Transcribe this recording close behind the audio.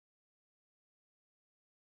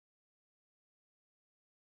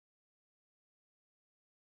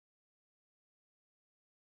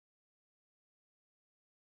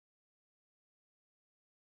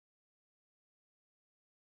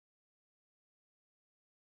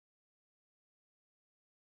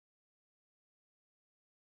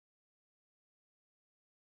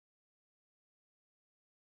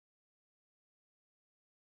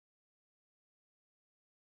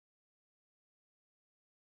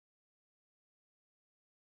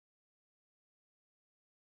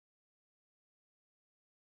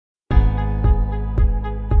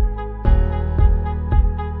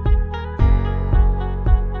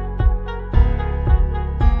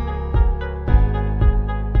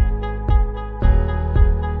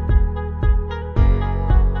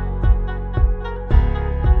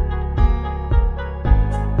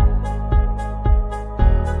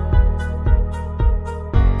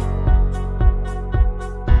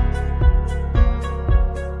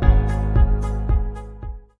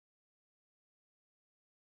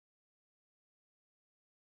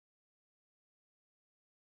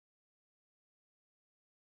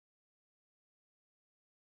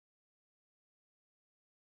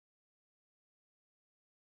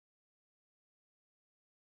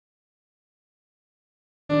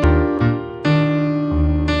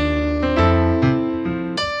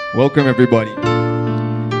Welcome everybody.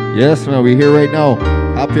 Yes, man, we're here right now.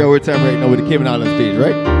 Happy hour time right now with the Cayman Islands page,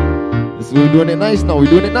 right? This is we're doing it nice now. We're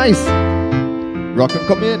doing it nice. Rock and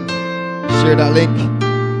come in. Share that link.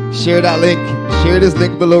 Share that link. Share this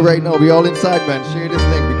link below right now. We all inside, man. Share this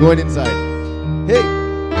link. We're going inside. Hey.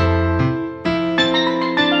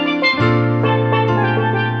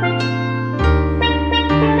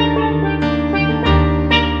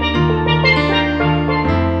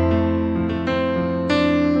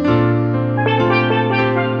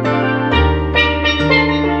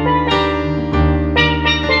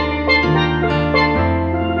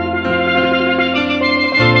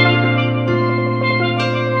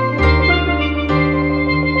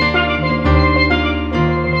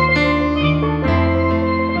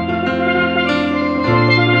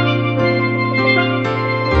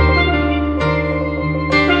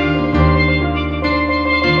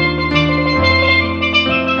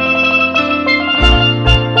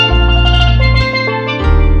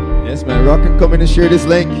 Come in and share this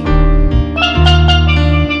link. It's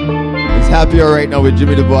happy hour right now with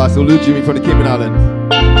Jimmeh the boss, Olujimi from the Cayman Islands.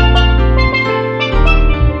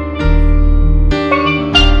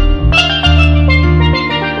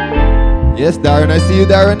 Yes, Darren, I see you,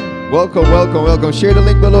 Darren. Welcome, welcome, welcome. Share the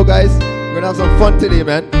link below, guys. We're gonna have some fun today,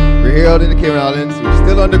 man. We're here out in the Cayman Islands. We're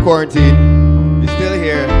still under quarantine. We're still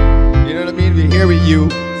here. You know what I mean? We're here with you.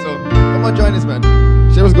 So come on, join us, man.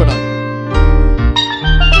 Share what's going on.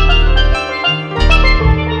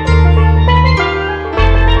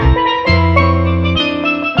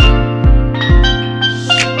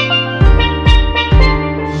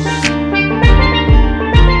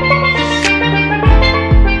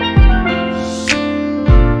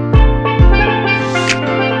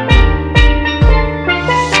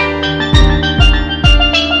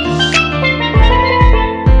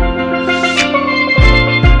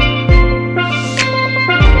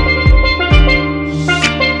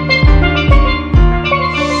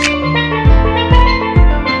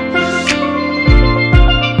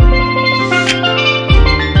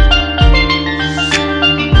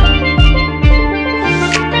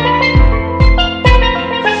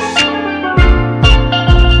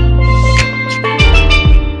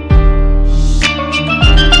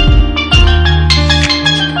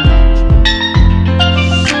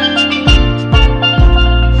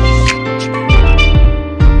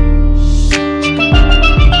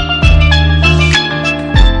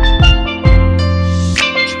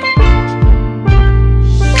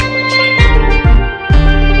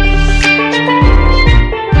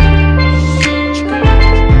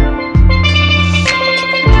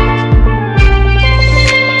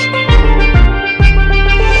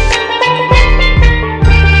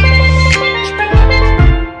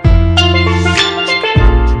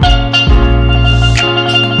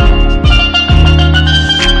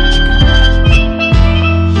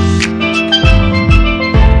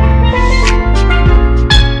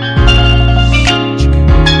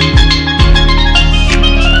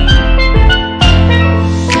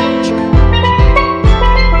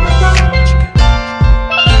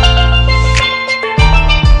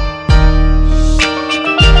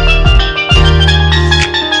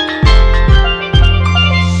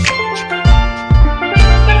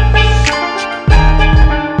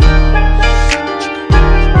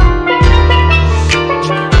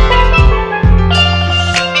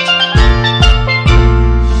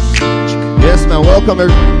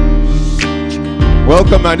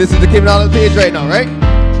 Welcome, man. This is the Cayman Islands page right now, right?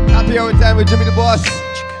 Happy hour time with Jimmeh the boss.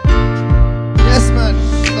 Yes, man.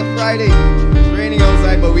 It's a Friday. It's raining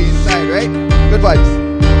outside, but we inside, right? Good vibes.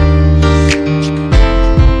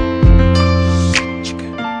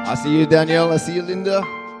 I see you, Danielle. I see you, Linda.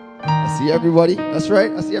 I see everybody. That's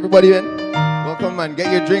right. I see everybody in. Welcome, man. Get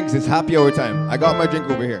your drinks. It's happy hour time. I got my drink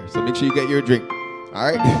over here, so make sure you get your drink. All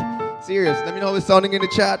right? Serious. Let me know how it's sounding in the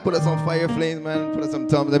chat. Put us on fire flames, man. Put us some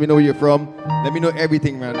thumbs. Let me know where you're from. Let me know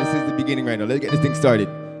everything, man. This is the beginning right now. Let's get this thing started.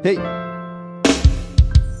 Hey.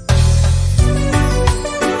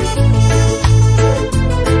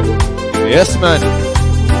 Yes, man.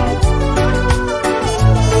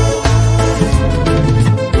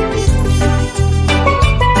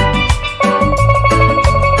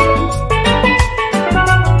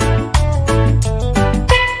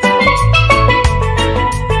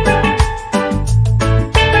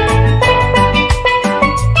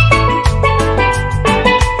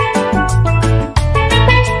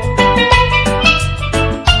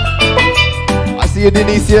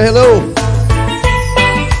 Denicia, hello.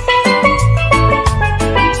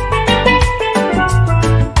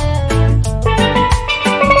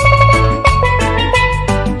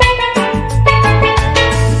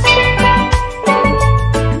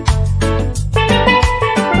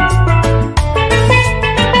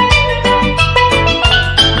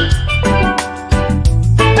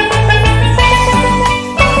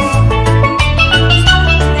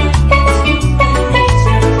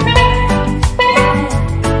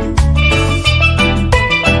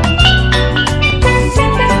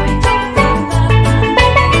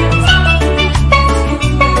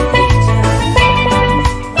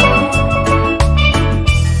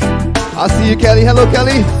 you, Kelly. Hello,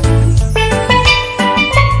 Kelly.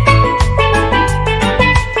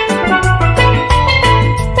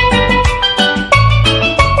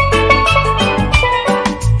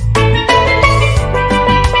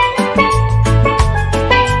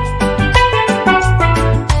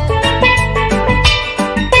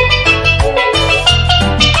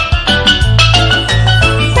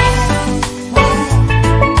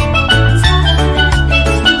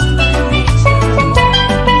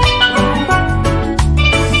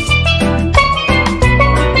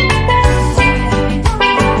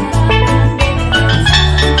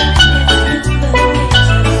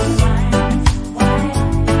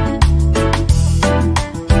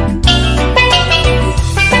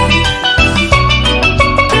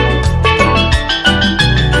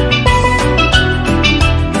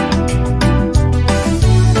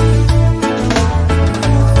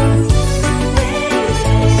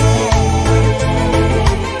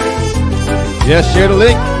 Yes, share the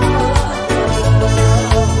link.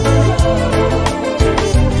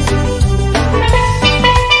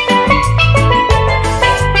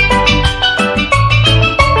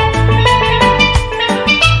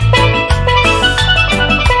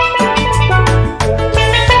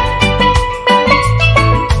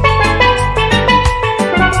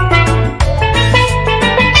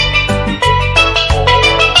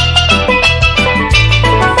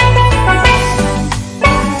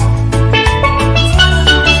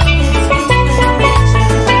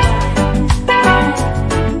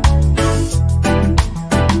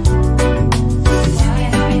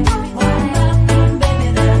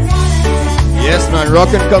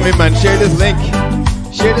 Rock and come in, man. Share this link.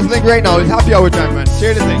 Share this link right now. It's happy hour time, man.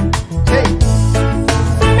 Share this link. Hey.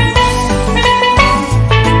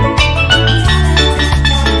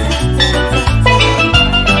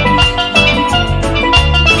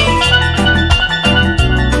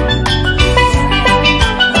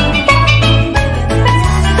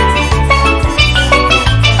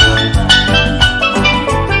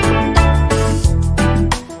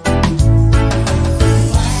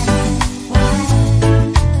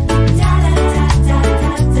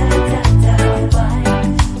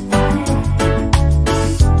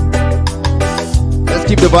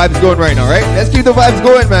 Keep the vibes going right now, right? Let's keep the vibes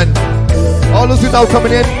going, man. All those who now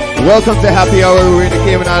coming in, welcome to Happy Hour. We're in the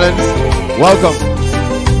Cayman Islands. Welcome.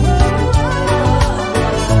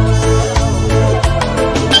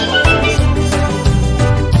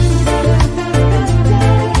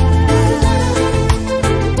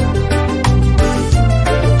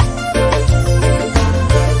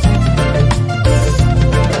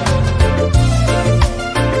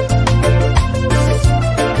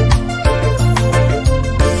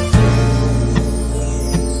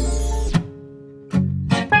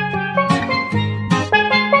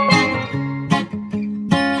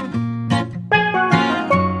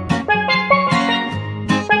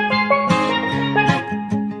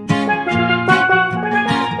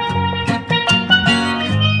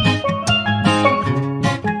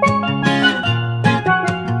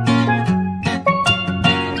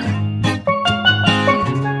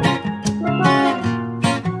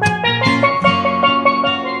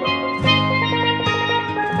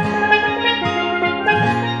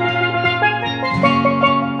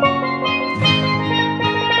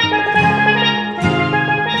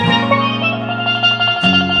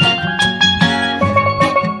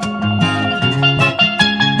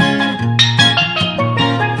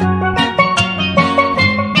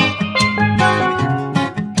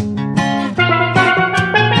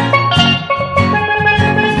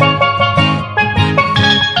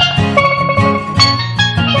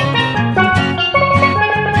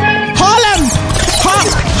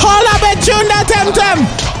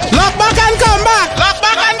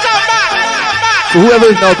 Whoever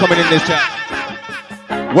is now coming in this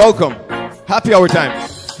chat, welcome. Happy hour time.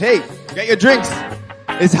 Hey, get your drinks.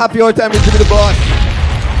 It's happy hour time with Jimmeh the Boss.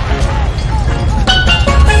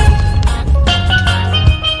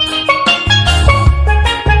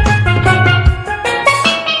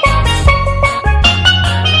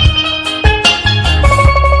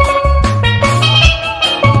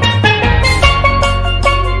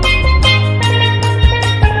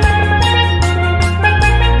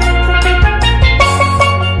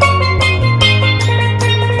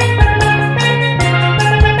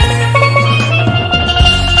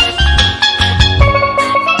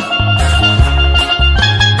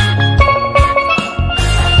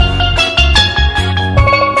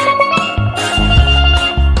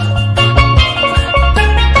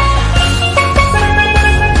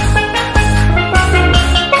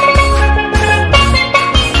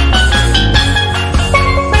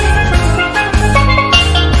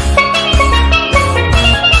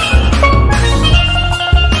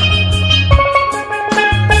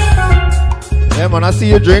 Yeah, man, I see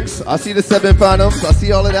your drinks. I see the 7 phantoms. I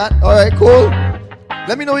see all of that. All right, cool.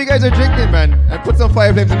 Let me know what you guys are drinking, man. And put some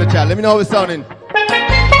fire flames in the chat. Let me know how it's sounding.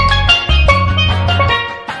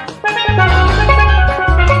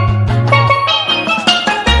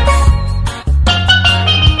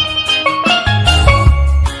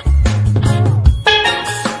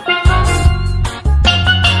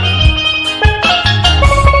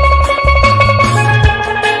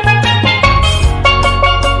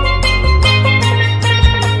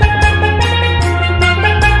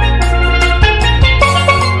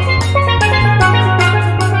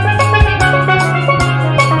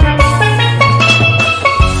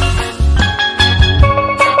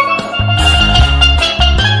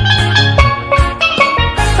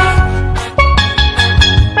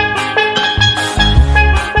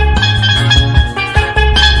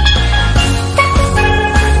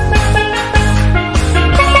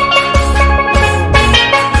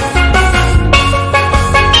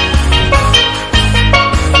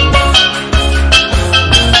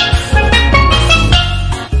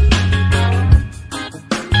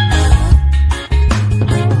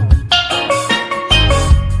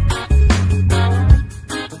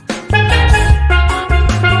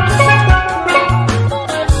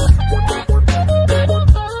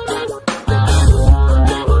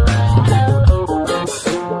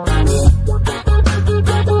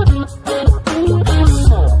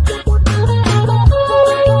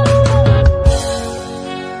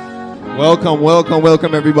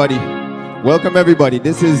 Welcome everybody. Welcome everybody.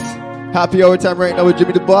 This is happy hour time right now with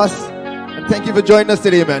Jimmeh the Boss. And thank you for joining us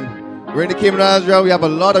today, man. We're in the Cayman Islands right. We have a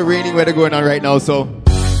lot of raining weather going on right now, so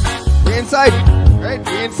we're inside, right?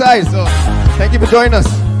 We're inside, so thank you for joining us.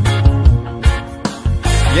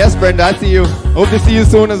 Yes, Brenda, I see you. Hope to see you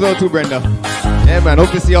soon as well too, Brenda. Yeah, man,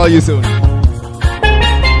 hope to see all you soon.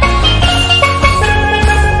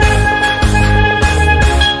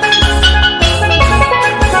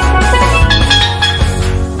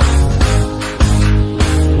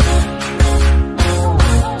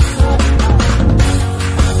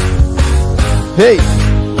 Hey!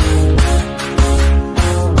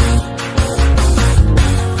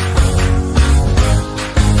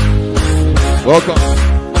 Welcome.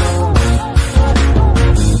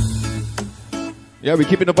 Yeah, we're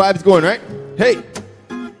keeping the vibes going, right? Hey!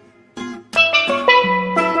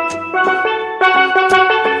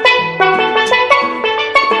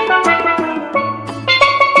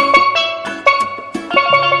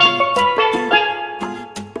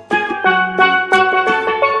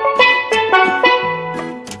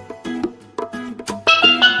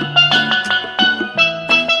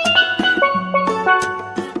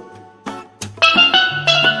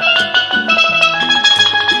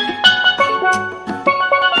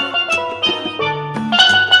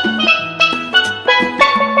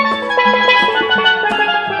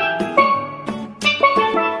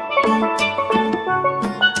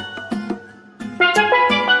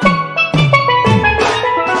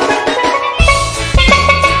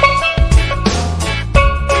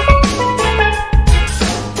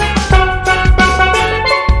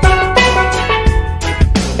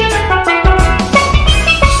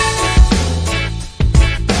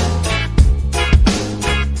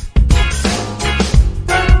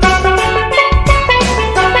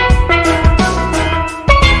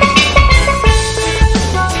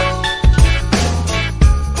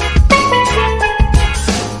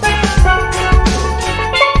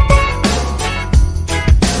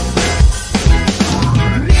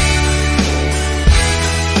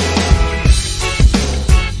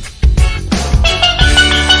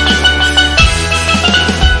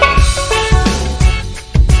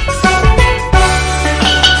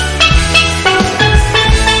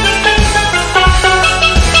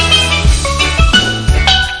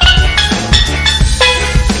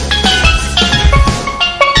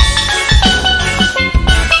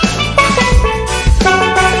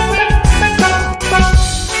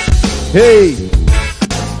 Hey!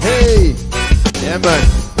 Hey! Yeah, man.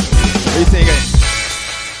 What are you saying, guys?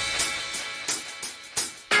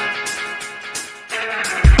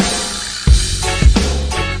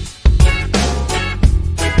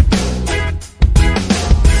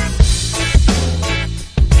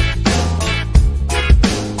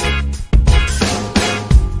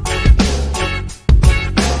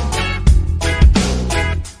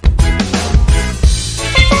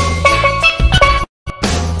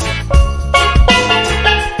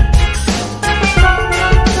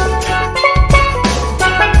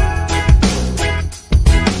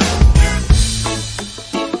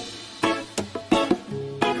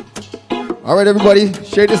 All right, everybody,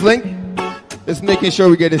 share this link. Just making sure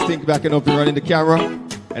we get this thing back and up and running, the camera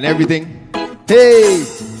and everything.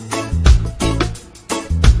 Hey!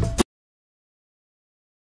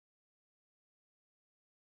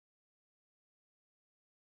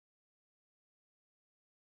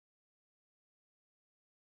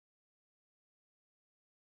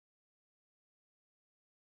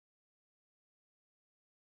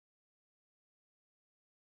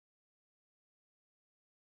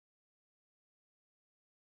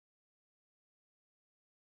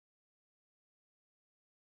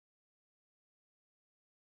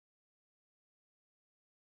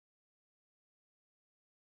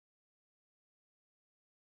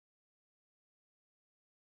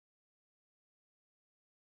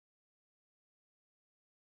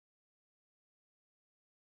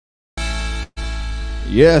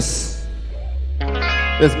 Yes.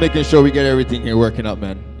 Just making sure we get everything here working out,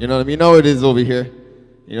 man. You know what I mean? How it is over here.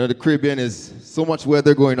 You know, the Caribbean is so much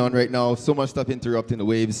weather going on right now, so much stuff interrupting the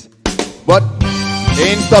waves. But it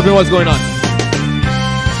ain't stopping what's going on.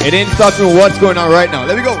 It ain't stopping what's going on right now.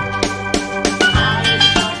 Let me go.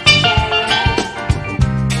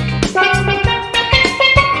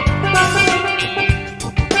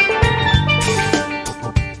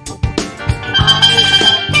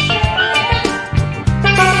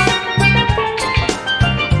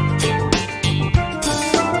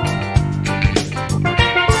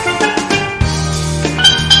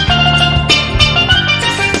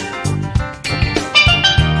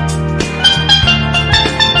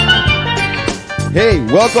 Hey,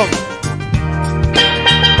 welcome.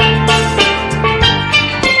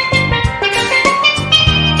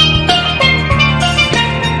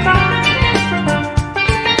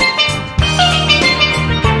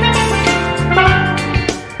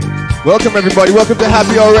 Welcome everybody. Welcome to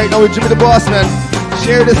Happy Hour right now with Jimmeh the Boss Man.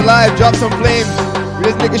 Share this live, drop some flames. We're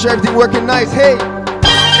just making sure everything working nice. Hey.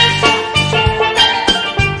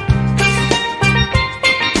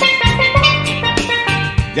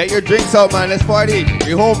 Get your drinks out, man. Let's party.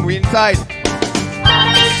 We home. We inside.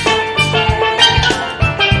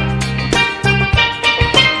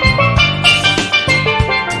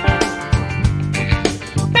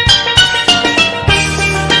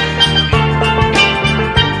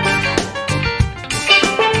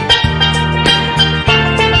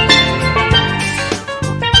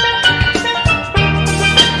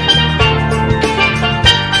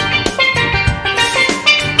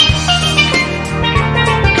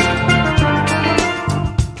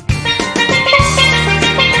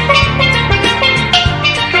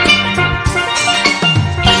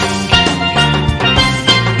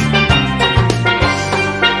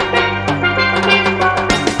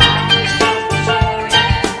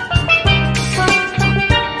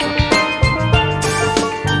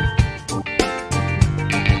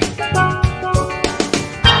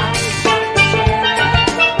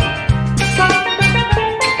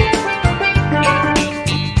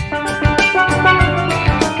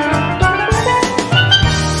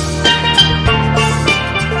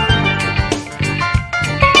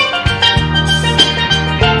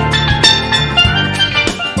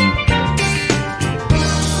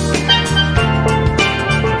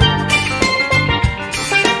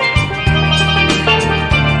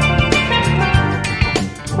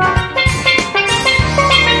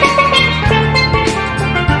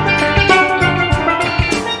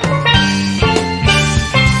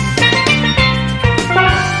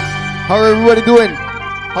 How everybody doing?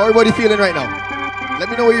 How everybody feeling right now? Let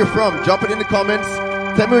me know where you're from. Drop it in the comments.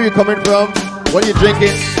 Tell me where you're coming from. What are you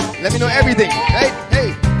drinking? Let me know everything. Hey,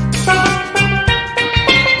 hey.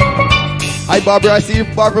 Hi, Barbara. I see you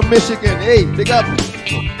far from Michigan. Hey, big up.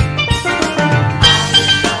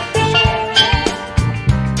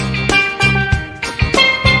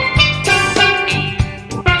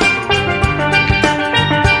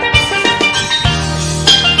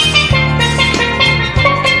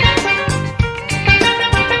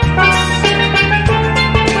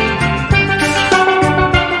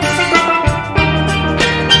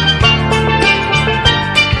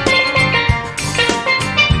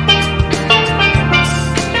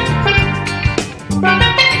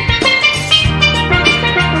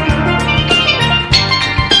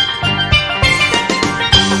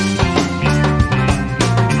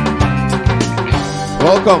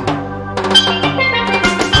 Welcome.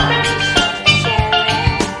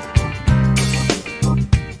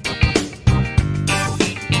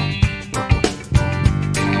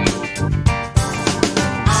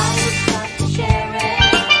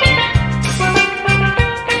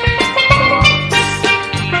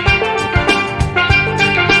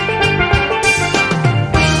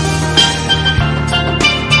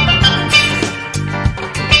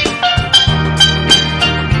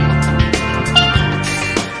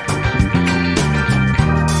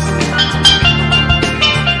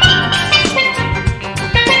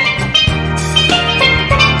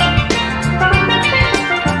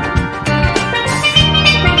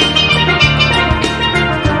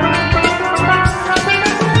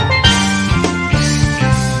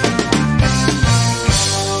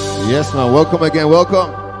 Yes, man. Welcome again.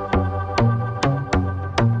 Welcome.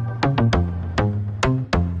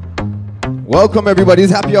 Welcome, everybody.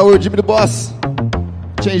 It's happy hour with Jimmeh the Boss.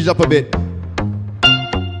 Changed up a bit.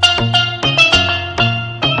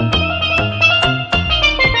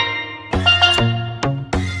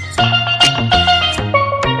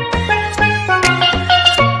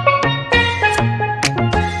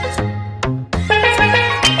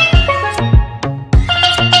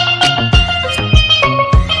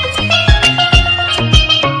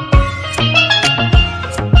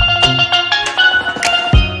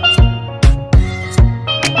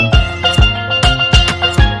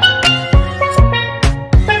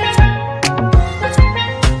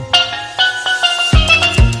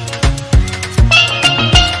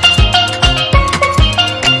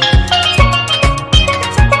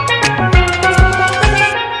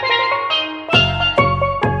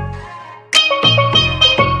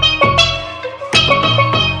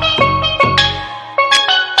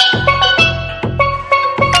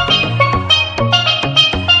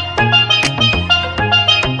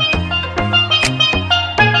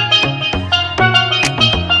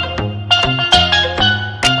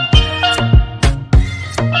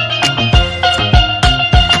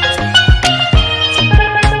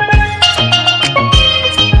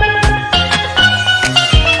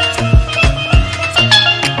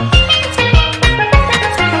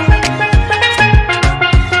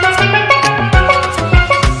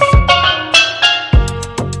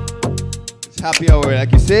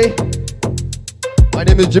 Like you say, my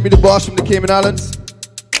name is Jimmeh the Boss from the Cayman Islands,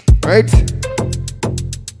 right?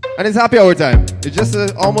 And it's happy hour time. It's just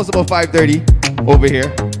almost about 5:30 over here,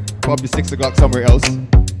 probably 6 o'clock somewhere else. You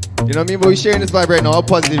know what I mean? But we're sharing this vibe right now, all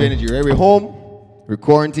positive energy, right? We're home, we're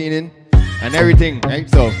quarantining, and everything, right?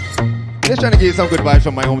 So, just trying to give you some good vibes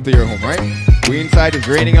from my home to your home, right? We're inside, it's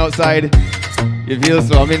raining outside. You feel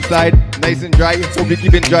so I'm inside, nice and dry. Hope you're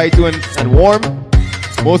keeping dry too and warm.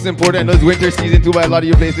 Most important, it's winter season too by a lot of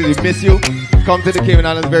you places. We miss you. Come to the Cayman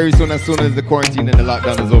Islands very soon as the quarantine and the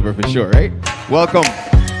lockdown is over for sure, right? Welcome.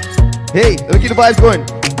 Hey, let me keep the vibes going.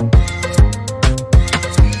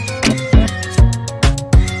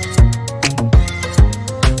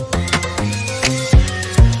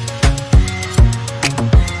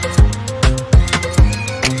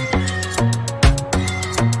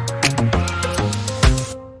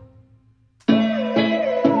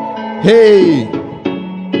 Hey.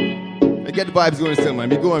 Get the vibes going still, man.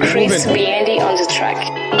 Be going, we're Chris moving. Biandy on the track.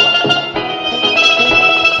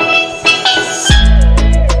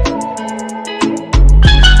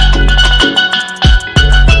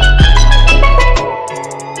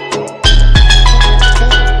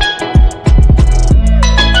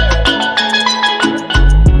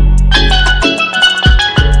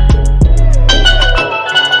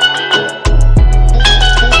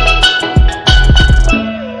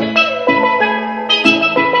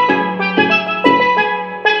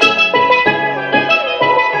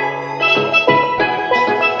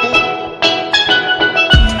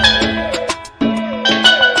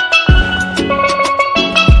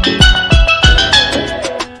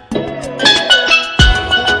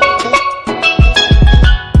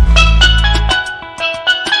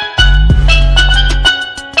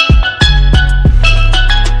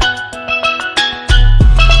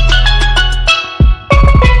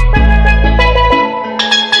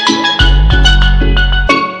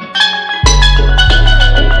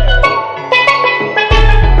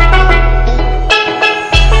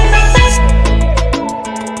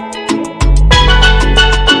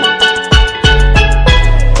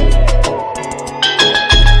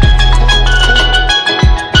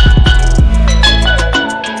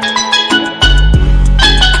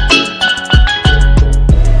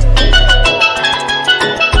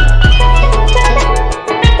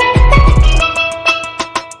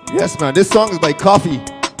 Yes, man. This song is by Coffee,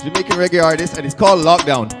 Jamaican reggae artist, and it's called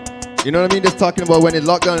Lockdown. You know what I mean? Just talking about when the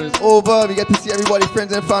lockdown is over, we get to see everybody,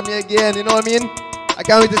 friends and family again. You know what I mean? I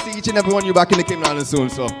can't wait to see each and every one of you back in the Cayman Islands soon.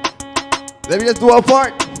 So let me just do our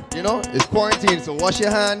part. You know, it's quarantine, so wash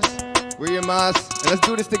your hands, wear your mask, and let's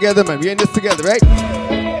do this together, man. We're in this together, right?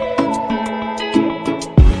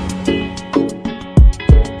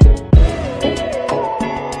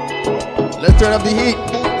 Let's turn up the heat.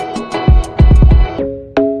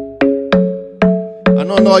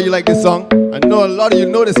 I know you like this song. I know a lot of you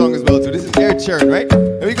know this song as well too. This is Air Churn, right?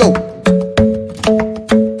 Here we go.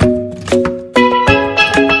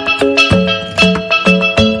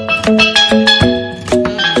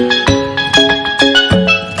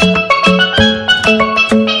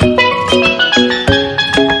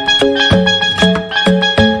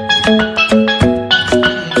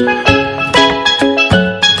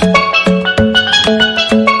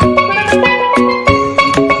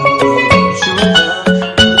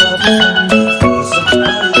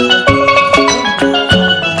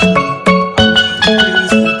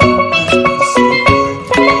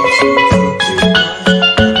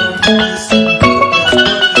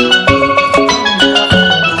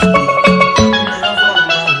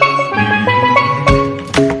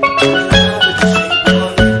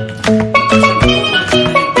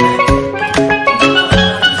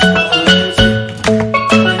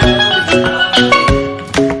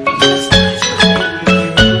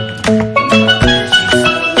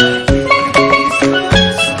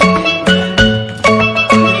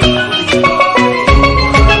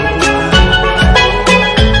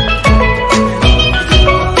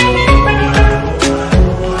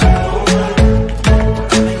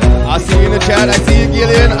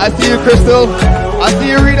 see you, Crystal. I see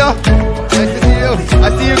you, Rita. Nice to see you. I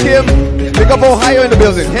see you, Kim. Pick up Ohio in the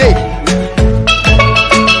building. Hey.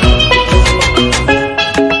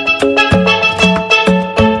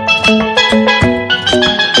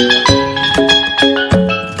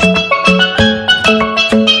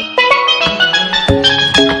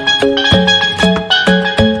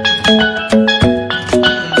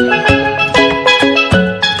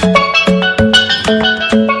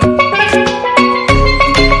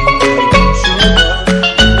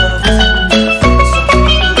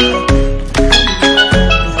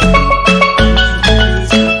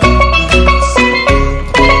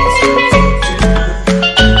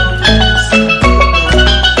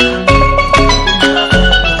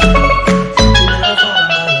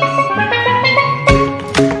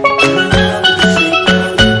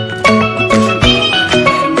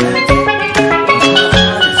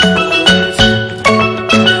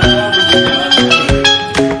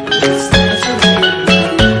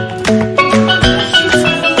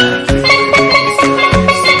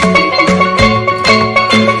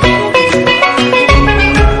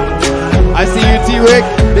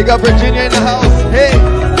 Big up Virginia in the house. Hey.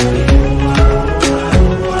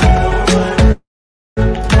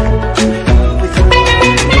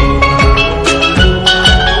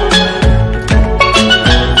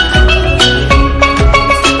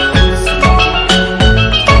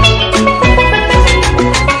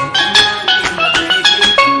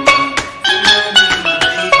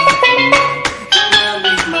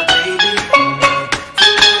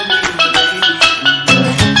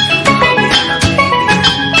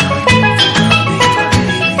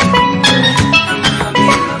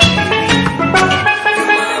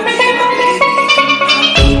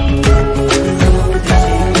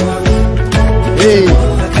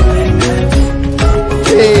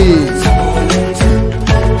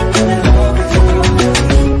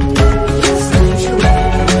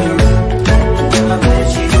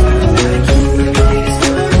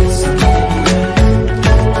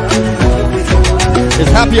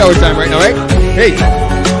 Happy hour time right now, right? Hey,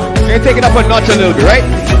 we're gonna take it up a notch a little bit, right?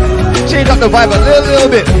 Change up the vibe a little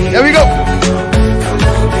bit. There we go.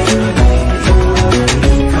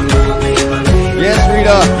 Yes,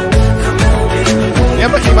 Rita. Yeah,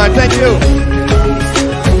 but man, thank you.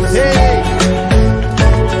 Hey.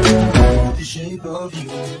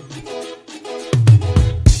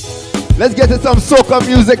 Let's get to some soca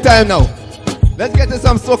music time now. Let's get to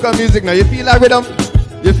some soca music now. You feel that rhythm?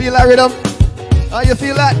 You feel that rhythm? Oh, you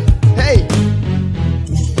feel that? Hey!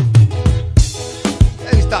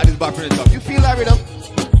 Let me start this back from the top. You feel that rhythm?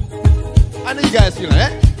 I know you guys feel it,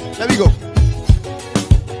 eh? Let me go.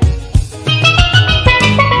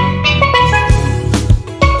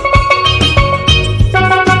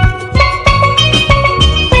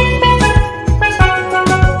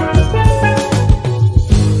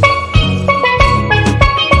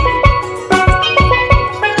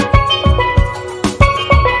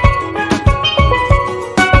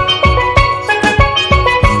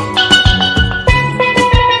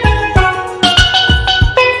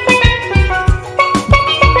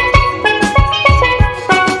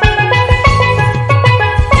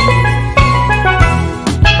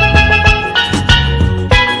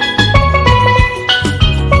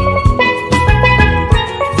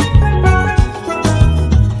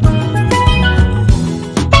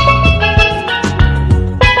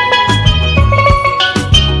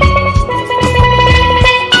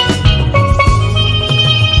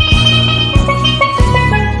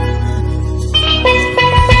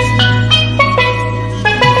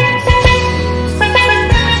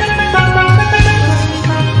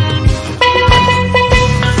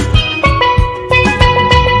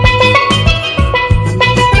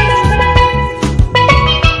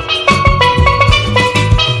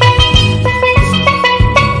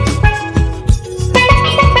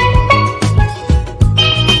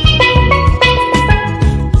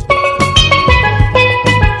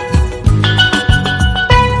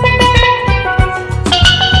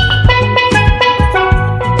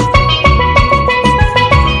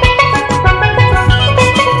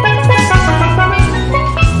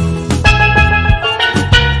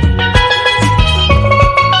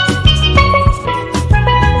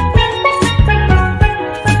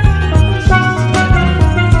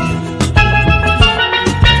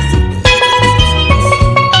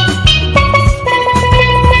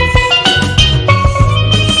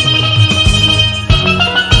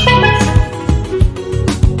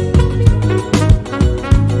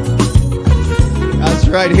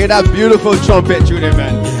 Right, hear that beautiful trumpet tuning,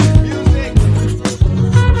 man. Music.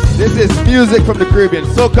 This is music from the Caribbean.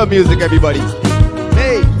 Soca music, everybody.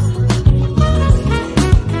 Hey.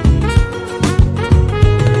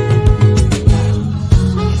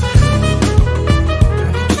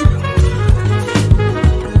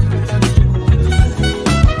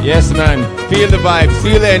 Feel the vibes,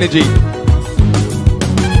 feel the energy.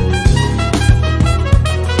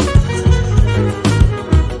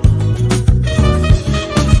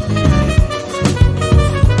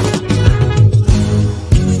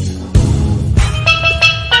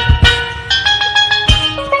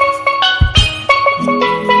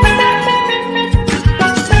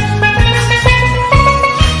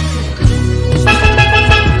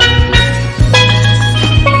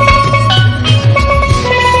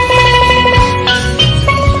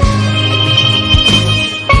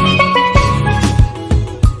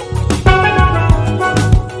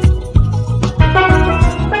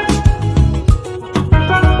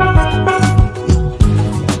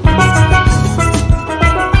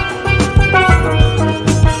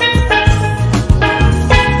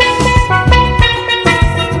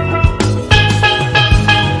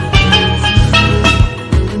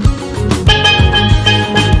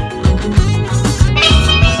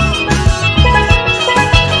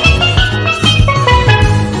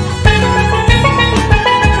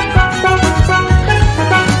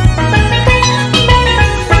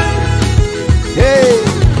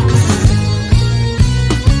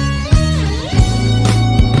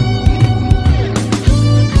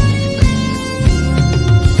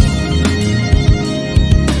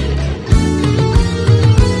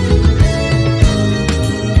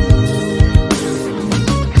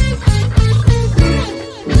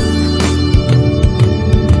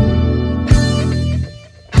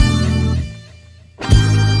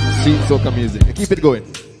 Soca music. And keep it going.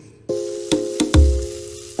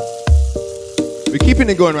 We're keeping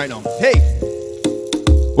it going right now. Hey,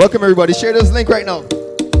 welcome everybody. Share this link right now.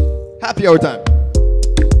 Happy hour time.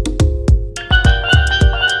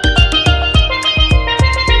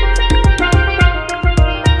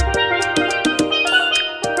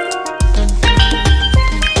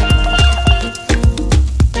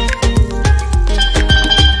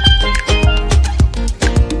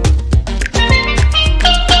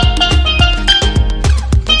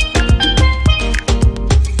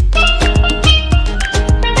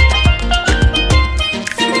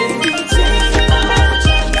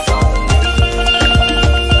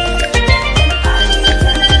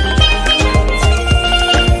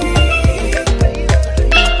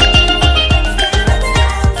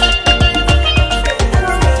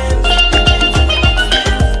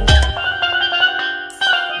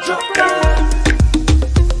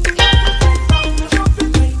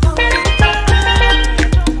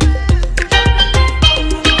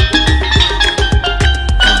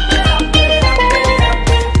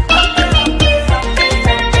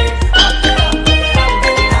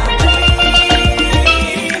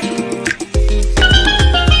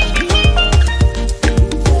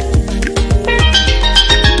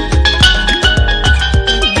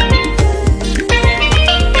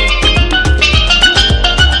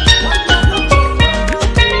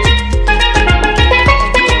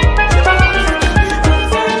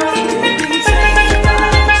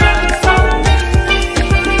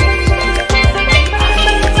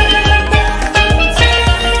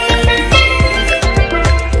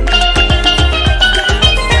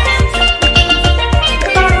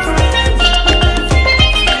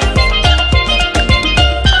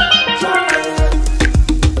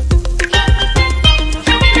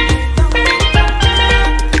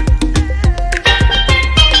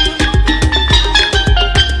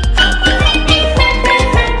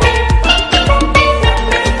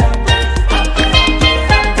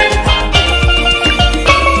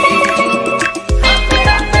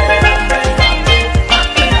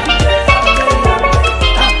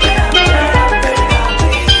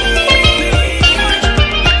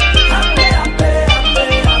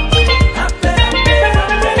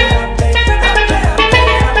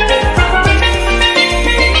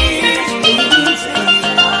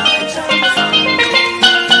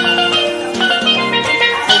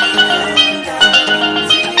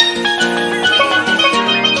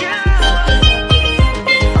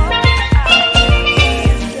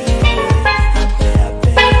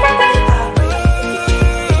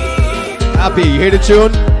 Happy, you hear the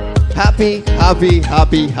tune? Happy, happy,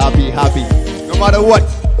 happy, happy, happy. No matter what.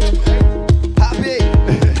 Happy.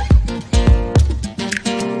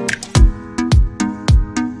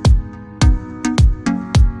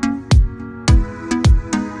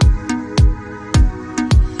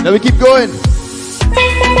 Now we keep going.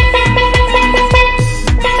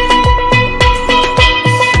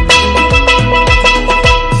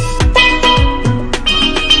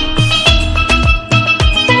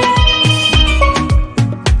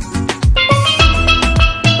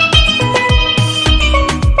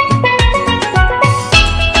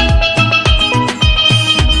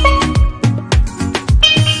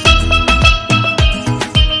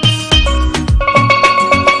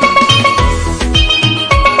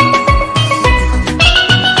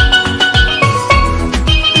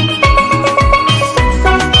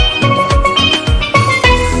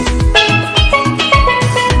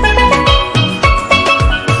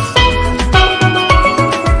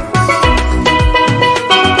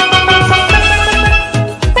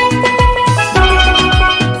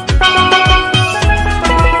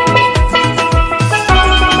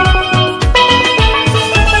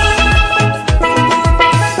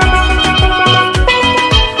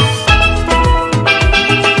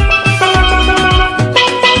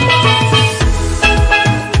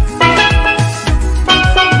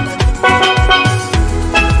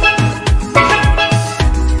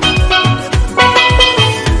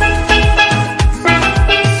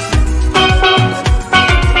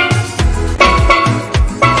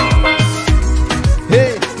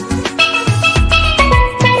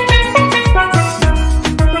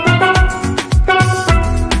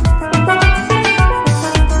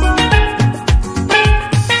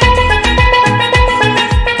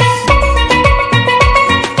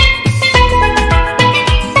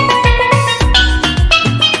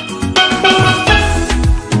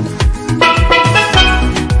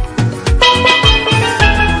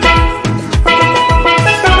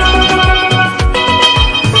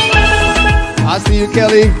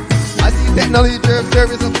 Kelly. I see Technology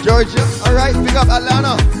Service of Georgia. All right, big up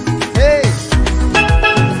Atlanta. Hey.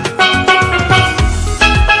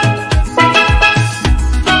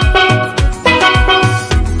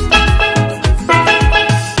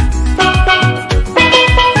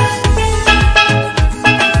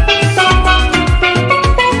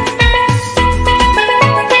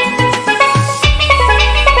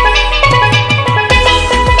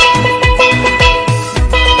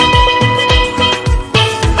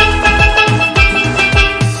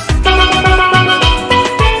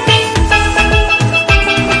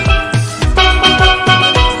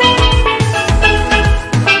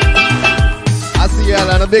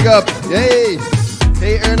 Big up. Hey.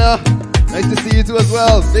 Hey, Erna. Nice to see you too as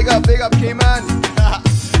well. Big up, Cayman.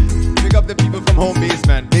 Big up the people from home base,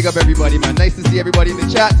 man. Big up everybody, man. Nice to see everybody in the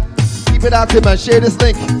chat. Keep it active, man. Share this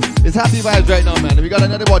link. It's happy vibes right now, man. We got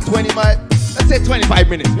another about 20 miles. Let's say 25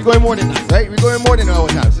 minutes. We're going more than that, right? We're going more than our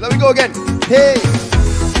time. So let me go again. Hey.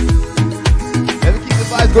 Let me keep the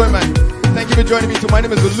vibes going, man. Thank you for joining me too. My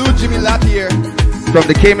name is Olujimi La Pierre from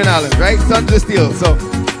the Cayman Islands, right? Sun to steel. So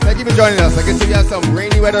thank you for joining us. I can see we have some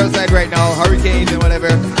rainy weather outside right now, hurricanes and whatever.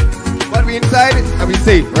 But we inside and we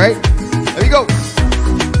safe, right? There we go.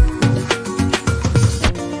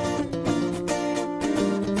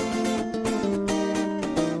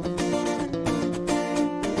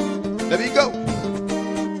 There we go.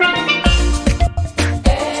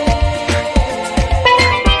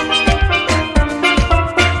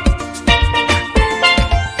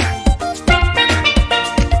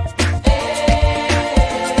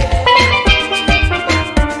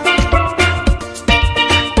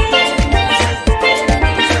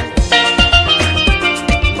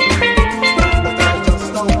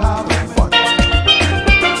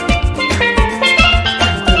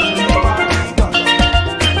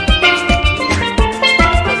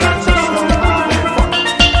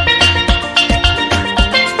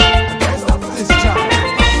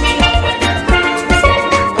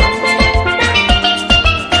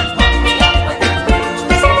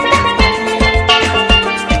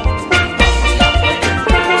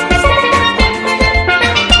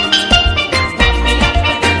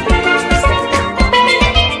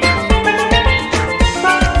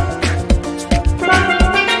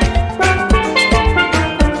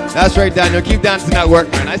 That's right, Daniel. Keep dancing at work,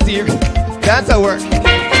 man. I see you. Dance at work.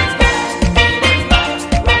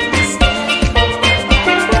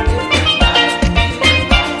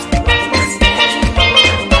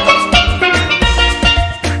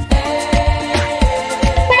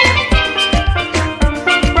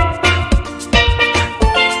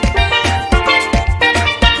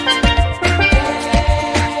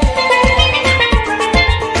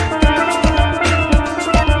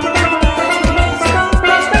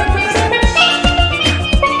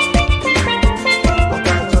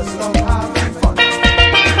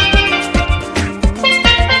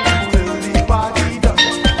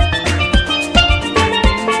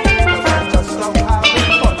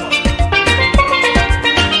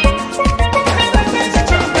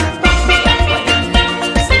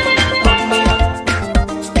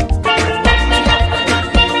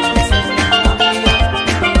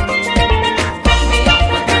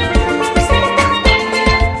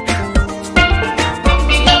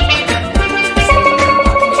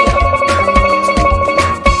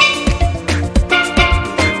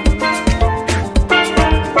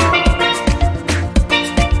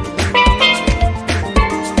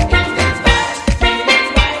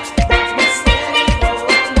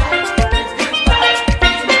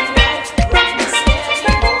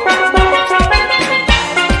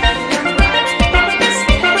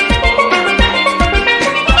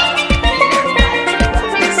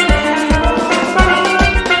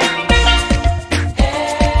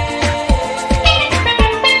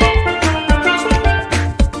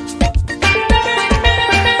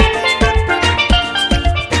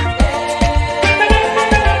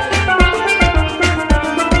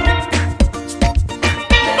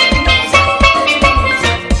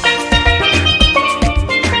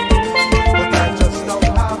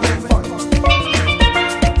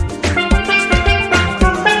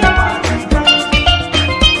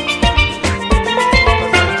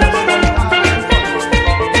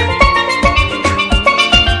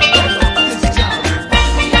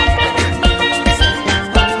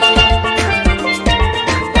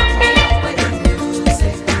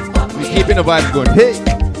 Keeping the vibes going. Hey.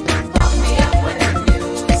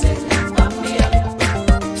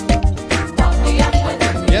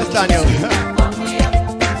 Yes, Daniel.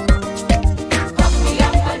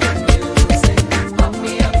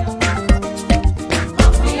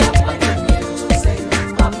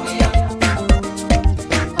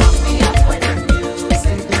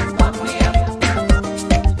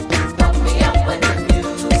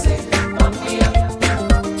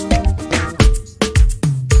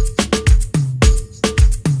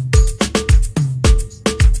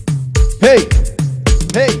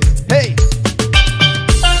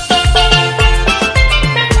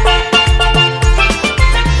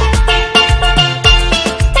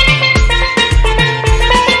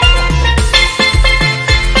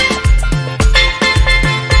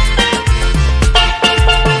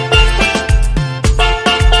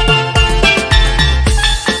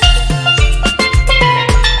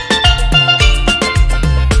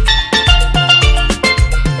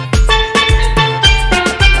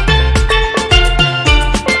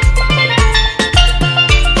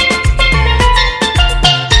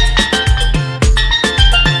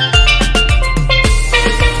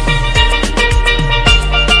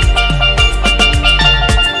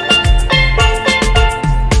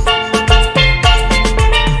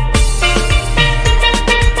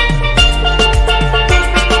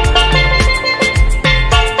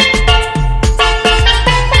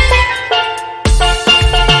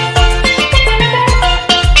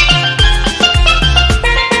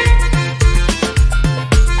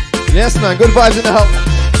 Good vibes in the house.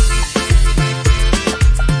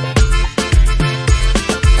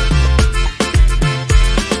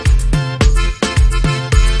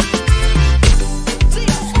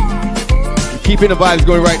 Keeping the vibes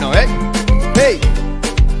going right now, eh? Hey!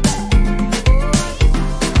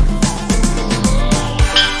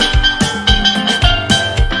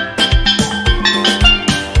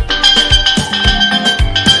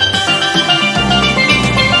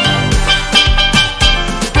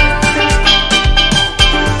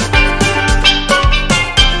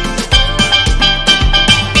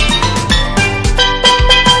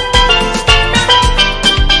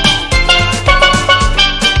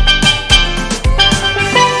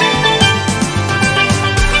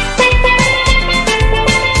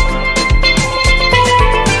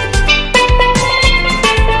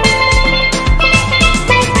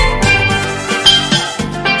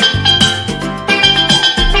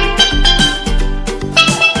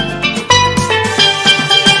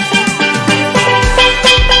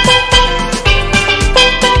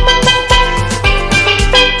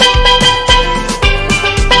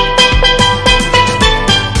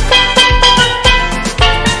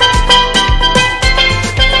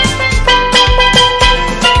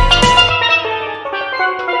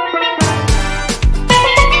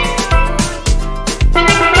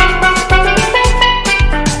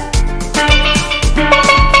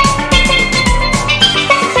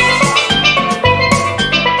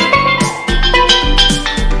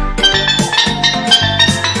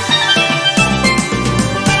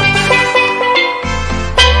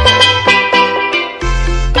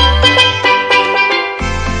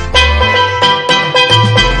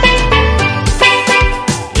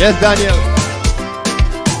 Yes, Daniel.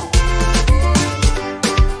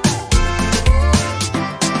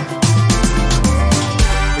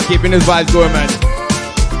 We're keeping this vibes going, man.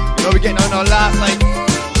 You know, we're getting on our last,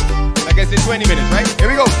 like I said, 20 minutes, right? Here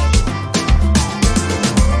we go.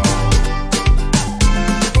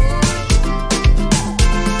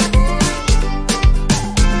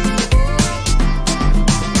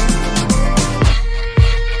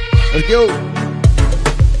 Let's go.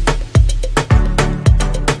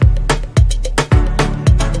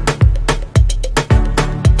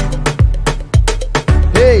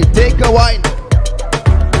 Take a wine.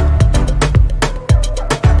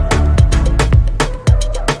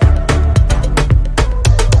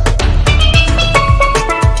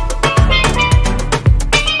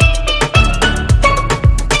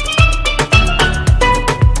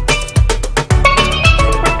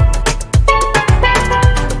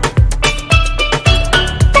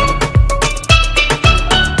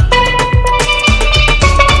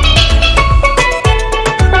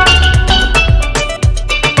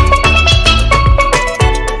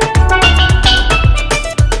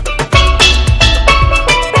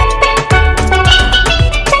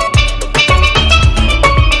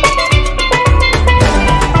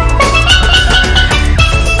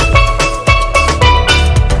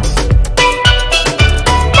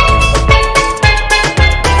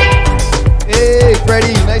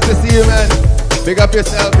 Big up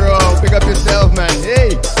yourself, bro. Big up yourself, man.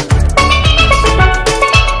 Hey.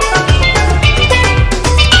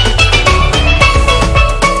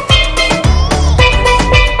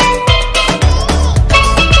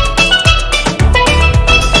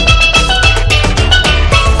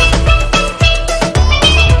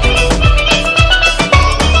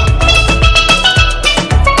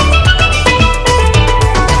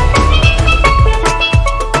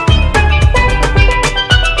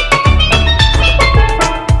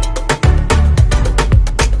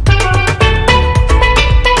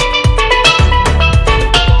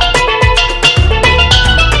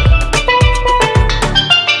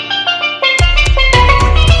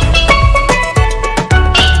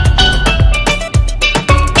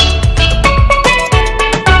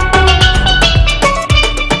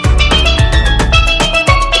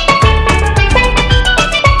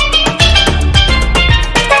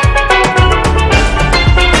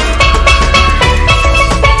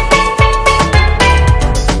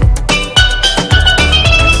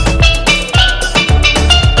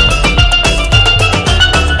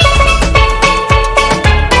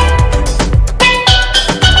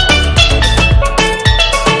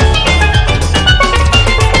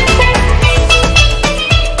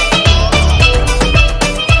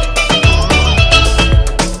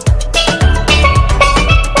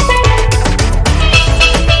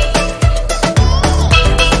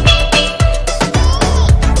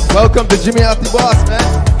 Welcome to Jimmeh Off the Boss,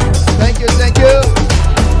 man. Thank you, thank you.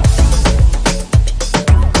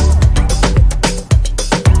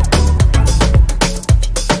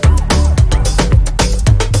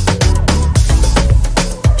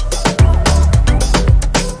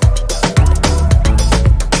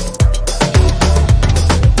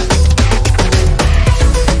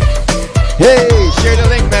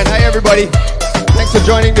 everybody. Thanks for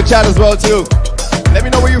joining the chat as well too. Let me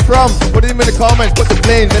know where you're from. Put it in the comments. Put the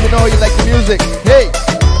planes. Let me know how you like the music. Hey.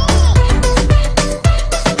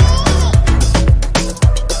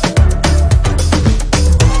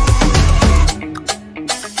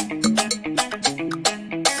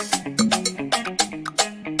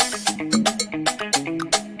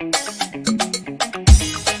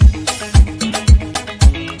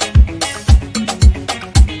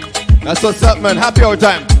 That's what's up, man. Happy hour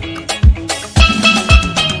time.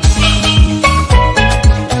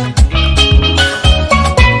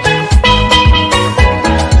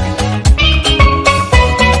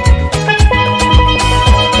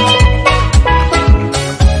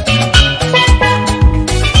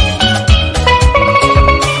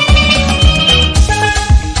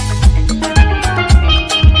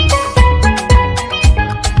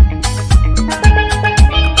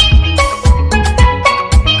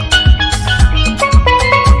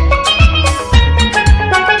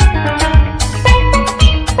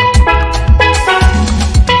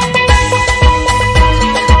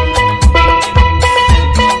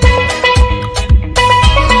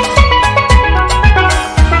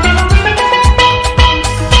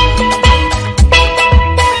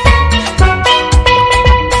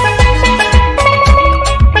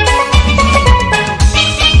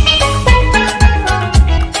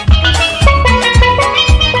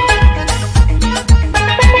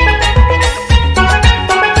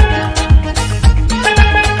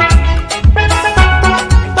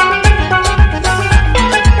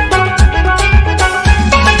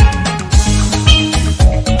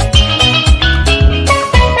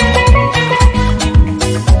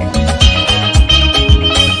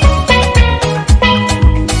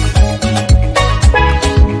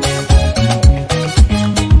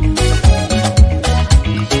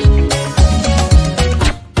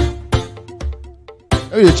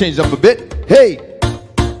 Maybe change up a bit. Hey.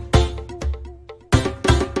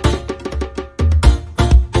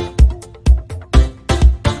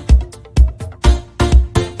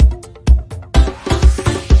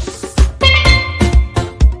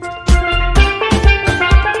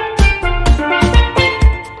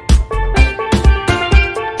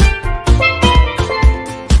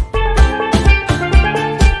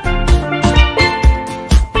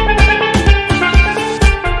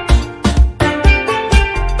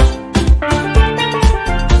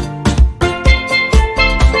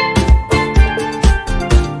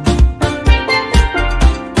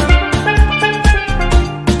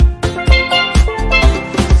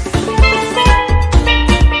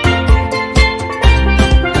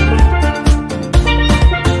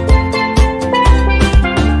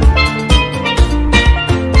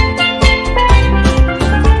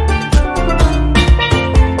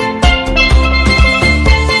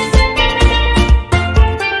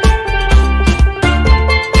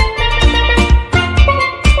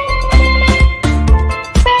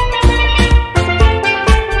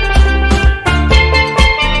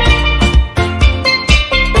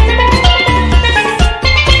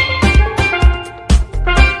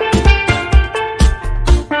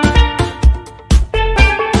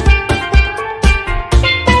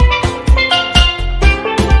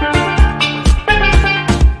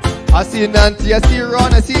 I see Nancy, I see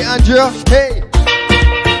Ron, I see Andrea. Hey.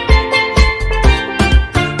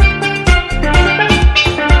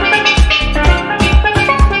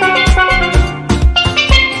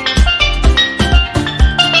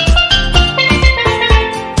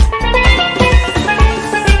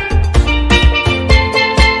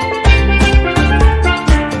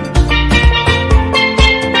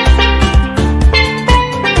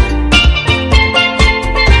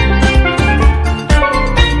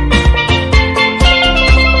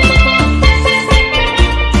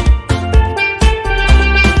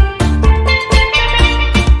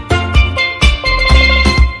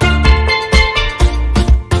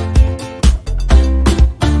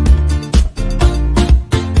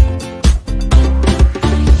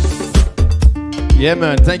 Yeah,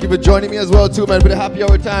 man. Thank you for joining me as well, too, man, for the happy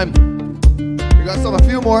hour time. We got a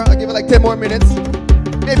few more. I'll give it like 10 more minutes.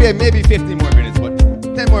 Maybe 15 more minutes, but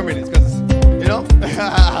 10 more minutes, because, you know?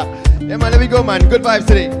 Yeah, man, let me go, man. Good vibes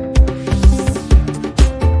today.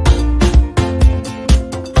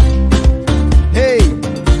 Hey,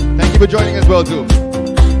 thank you for joining as well, too.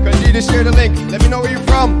 Continue to share the link. Let me know where you're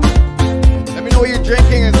from. Let me know what you're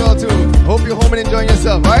drinking as well, too. Hope you're home and enjoying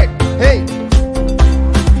yourself, all right? Hey.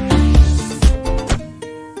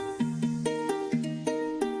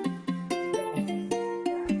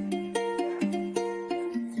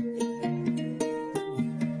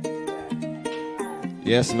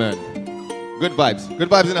 Yes, man. Good vibes. Good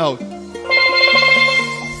vibes in the house.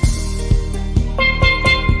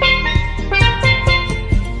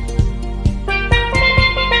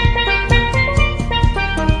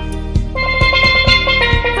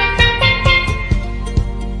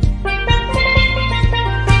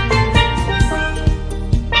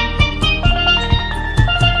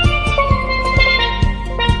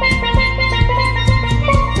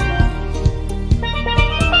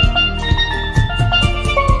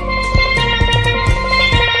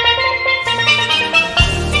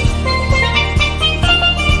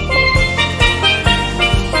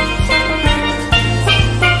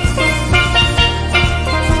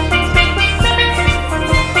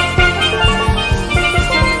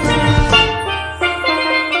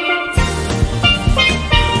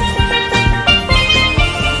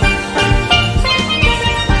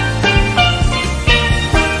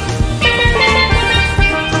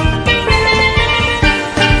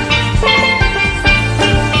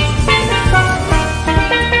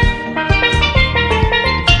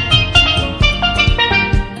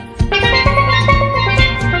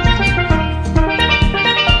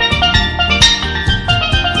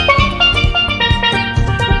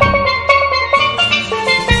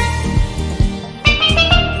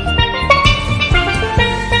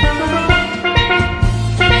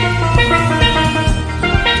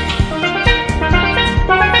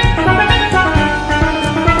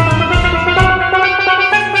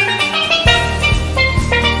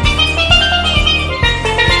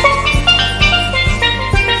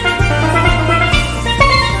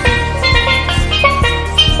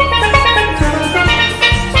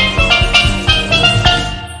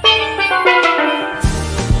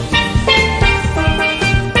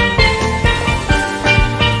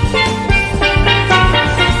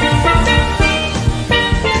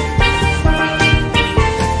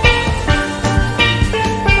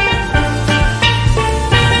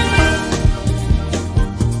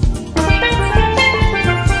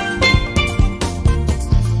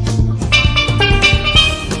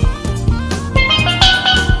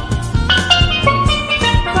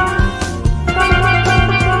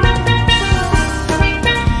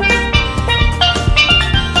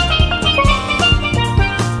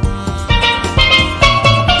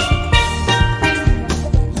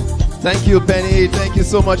 Thank you, Penny. Thank you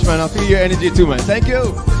so much, man. I feel your energy too, man. Thank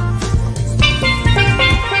you.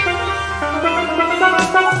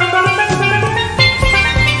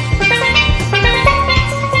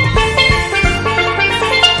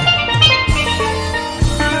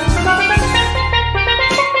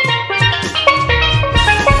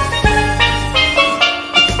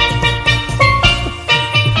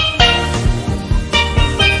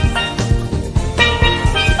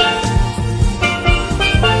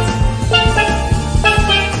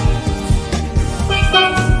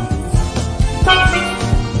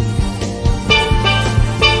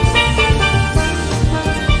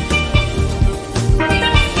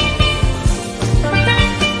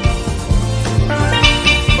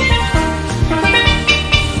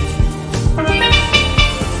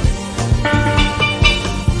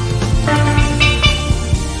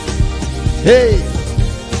 Hey!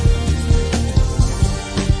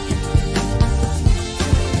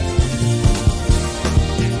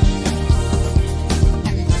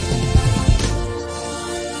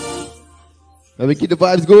 Let me keep the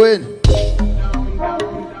vibes going.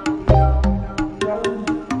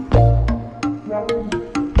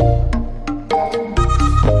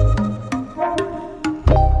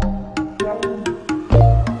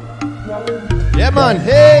 Yeah, man.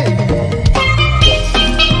 Hey!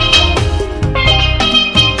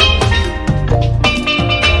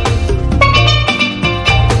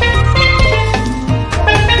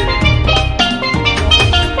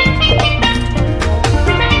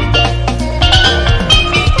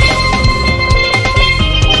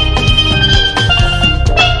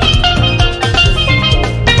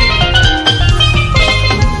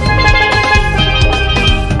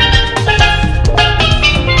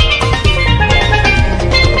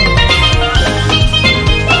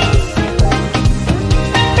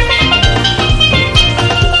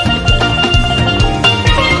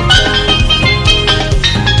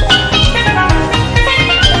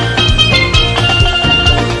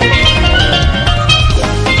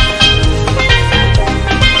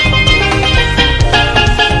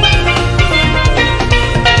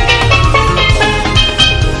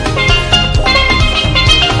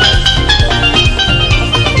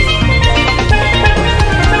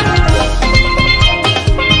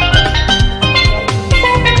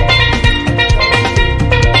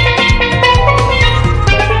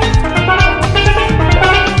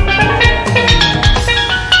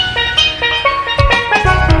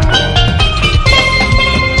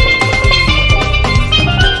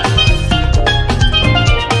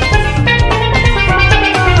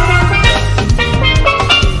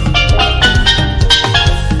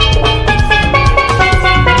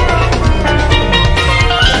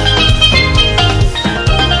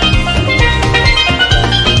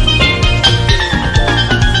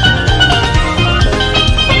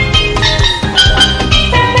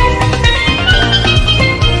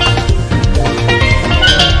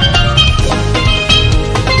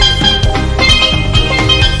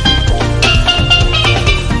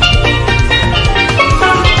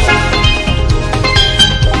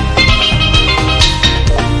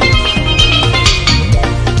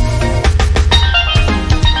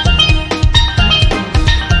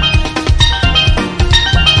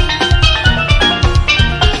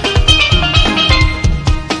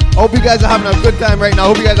 Hope you guys are having a good time right now.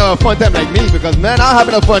 Hope you guys have a fun time like me, because man, I'm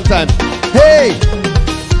having a fun time. Hey!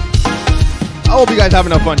 I hope you guys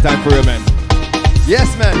having a fun time for real, man.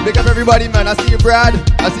 Yes, man. Big up everybody, man. I see you, Brad.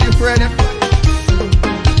 I see you, Fred.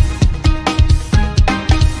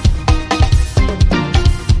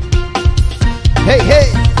 Hey,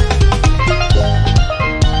 hey!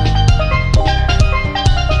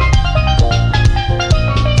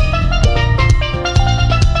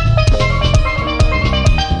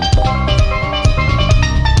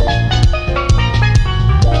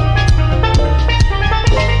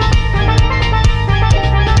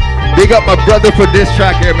 Big up my brother for this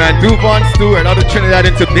track here, man. Duvon Stewart out of Trinidad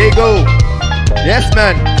and Tobago. Yes,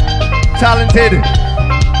 man. Talented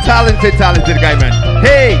guy, man.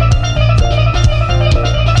 Hey!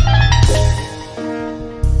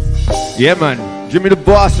 Yeah, man. Jimmeh the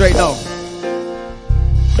boss right now.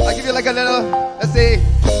 I'll give you like a little, let's say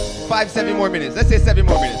 5-7 more minutes. Let's say 7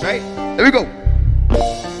 more minutes, right? There we go.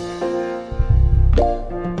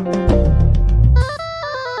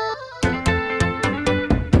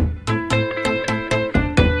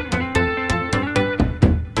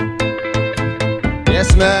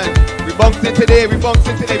 Yes, man. We bumped in today. We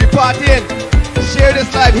partying. Share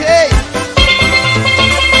this live. Hey!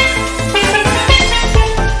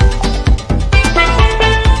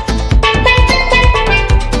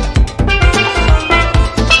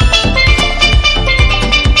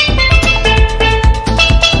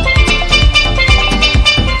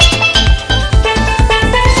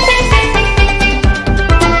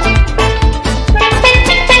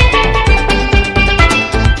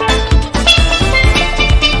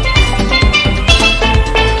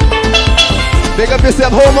 Big up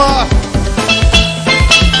yourself, Homer.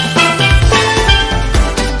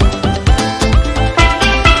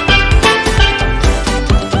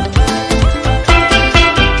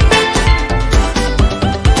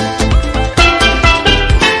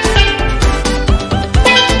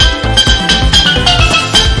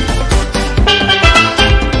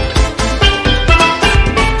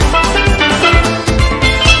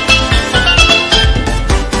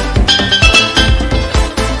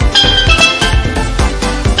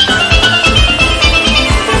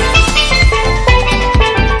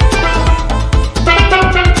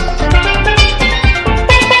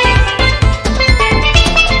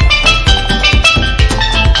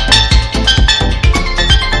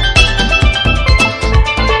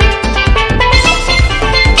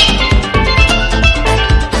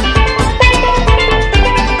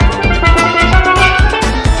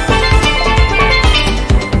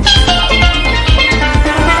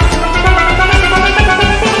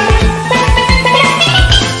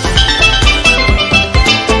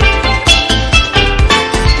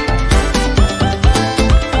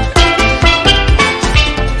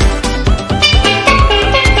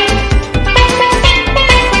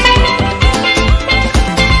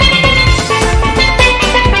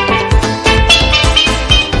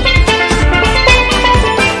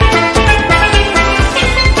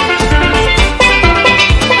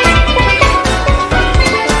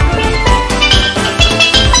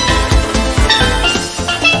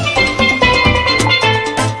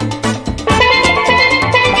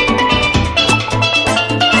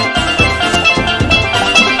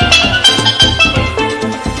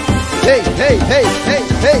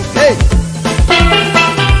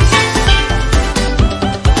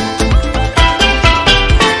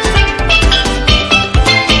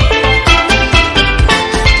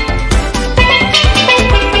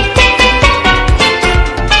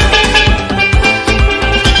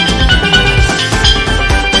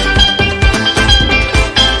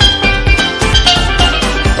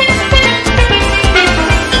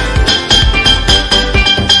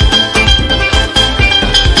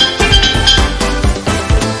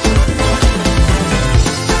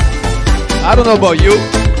 I don't know about you,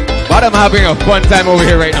 but I'm having a fun time over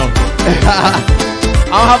here right now.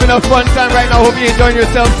 I'm having a fun time right now. Hope you're enjoying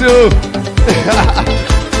yourself too.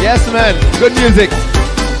 Yes, man. Good music.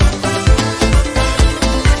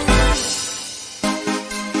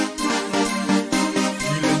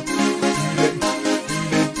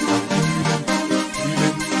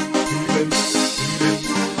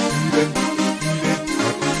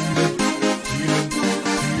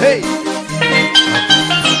 Hey.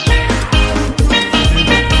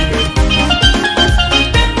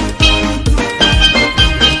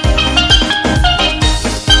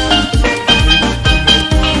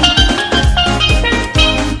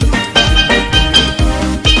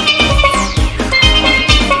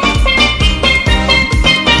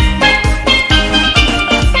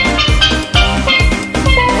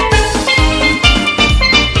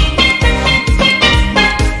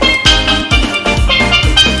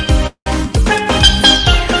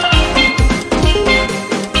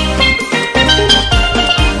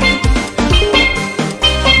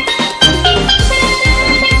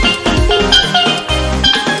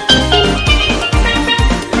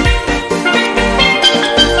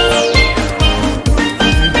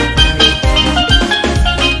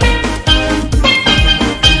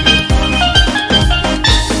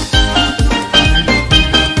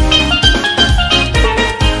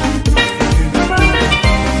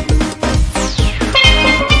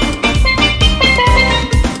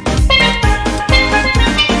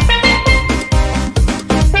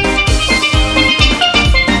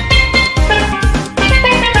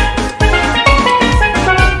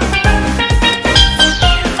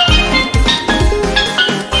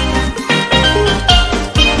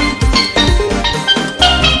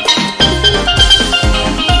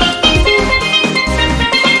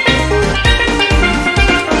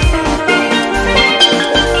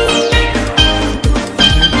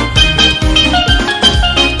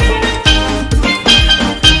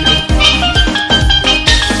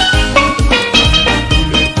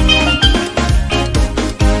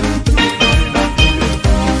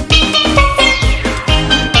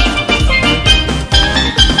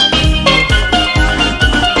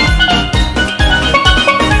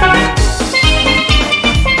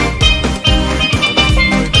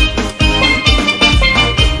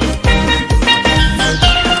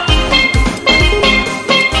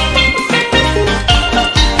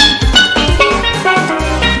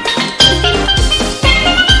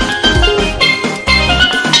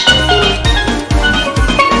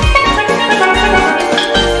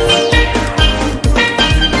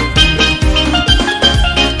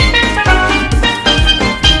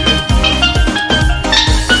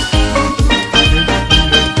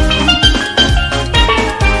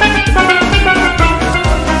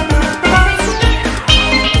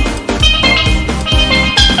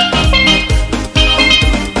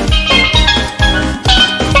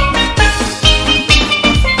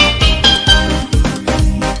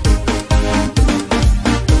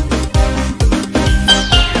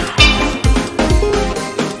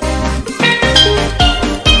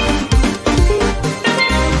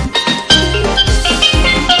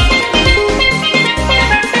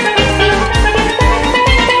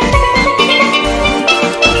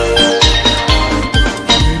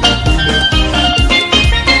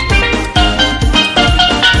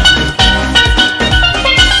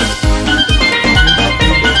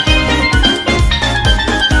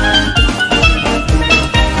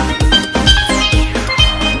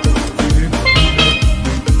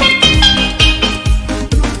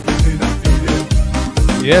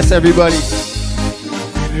 Yes, everybody.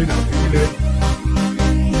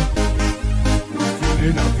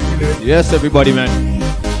 Yes, everybody, man.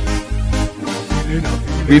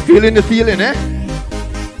 We feeling the feeling, eh?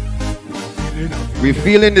 We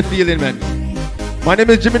feeling the feeling, man. My name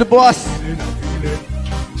is Jimmeh the Boss.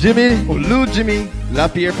 Olujimi La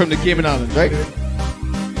Pierre from the Cayman Islands, right?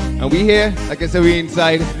 And we here, like I said, we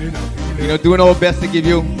inside, you know, doing our best to give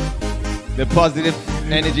you the positive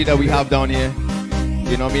energy that we have down here.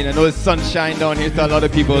 You know what I mean? I know it's sunshine down here to a lot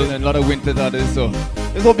of people and a lot of winter to others, so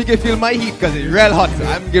let's hope you can feel my heat because it's real hot.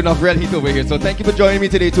 I'm giving off real heat over here, so thank you for joining me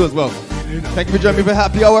today too as well. Thank you for joining me for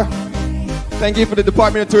happy hour. Thank you for the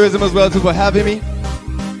Department of Tourism as well too for having me.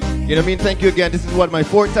 You know what I mean? Thank you again. This is what, my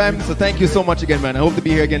 4th time, so thank you so much again, man. I hope to be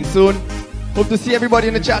here again soon. Hope to see everybody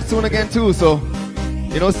in the chat soon again too, so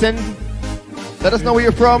you know, let us know where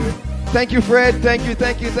you're from. Thank you, Fred. Thank you.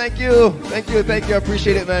 I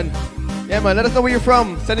appreciate it, man. Yeah, man, let us know where you're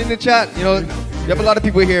from. Send in the chat. You know, you have a lot of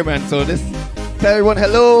people here, man. So tell everyone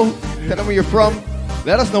hello. Tell them where you're from.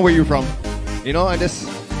 Let us know where you're from. You know, and just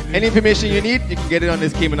any information you need, you can get it on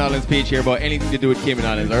this Cayman Islands page here about anything to do with Cayman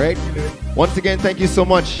Islands, all right? Once again, thank you so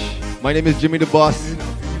much. My name is Jimmeh the Boss.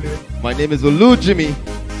 My name is Olujimi,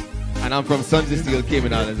 and I'm from Sons of Steel,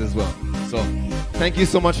 Cayman Islands as well. So thank you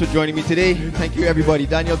so much for joining me today. Thank you, everybody.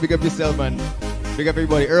 Daniel, big up yourself, man. Big up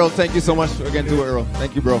everybody. Earl, thank you so much again to Earl.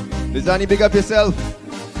 Thank you, bro. Lizani, big up yourself.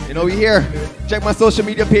 You know, we here. Check my social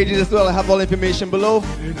media pages as well. I have all the information below.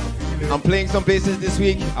 I'm playing some places this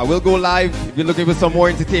week. I will go live. If you're looking for some more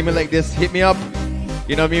entertainment like this, hit me up.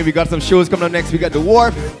 You know what I mean? We got some shows coming up next week at the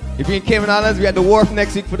Wharf. If you're in Cayman Islands, we at the Wharf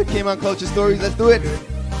next week for the Cayman Culture Stories. Let's do it.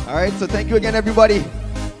 All right, so thank you again, everybody.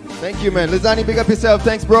 Thank you, man. Lizani, big up yourself.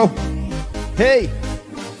 Thanks, bro. Hey.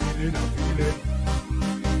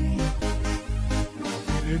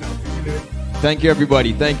 Thank you,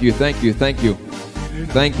 everybody. Thank you. Thank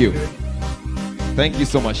you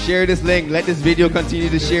so much. Share this link. Let this video continue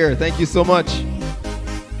to share. Thank you so much.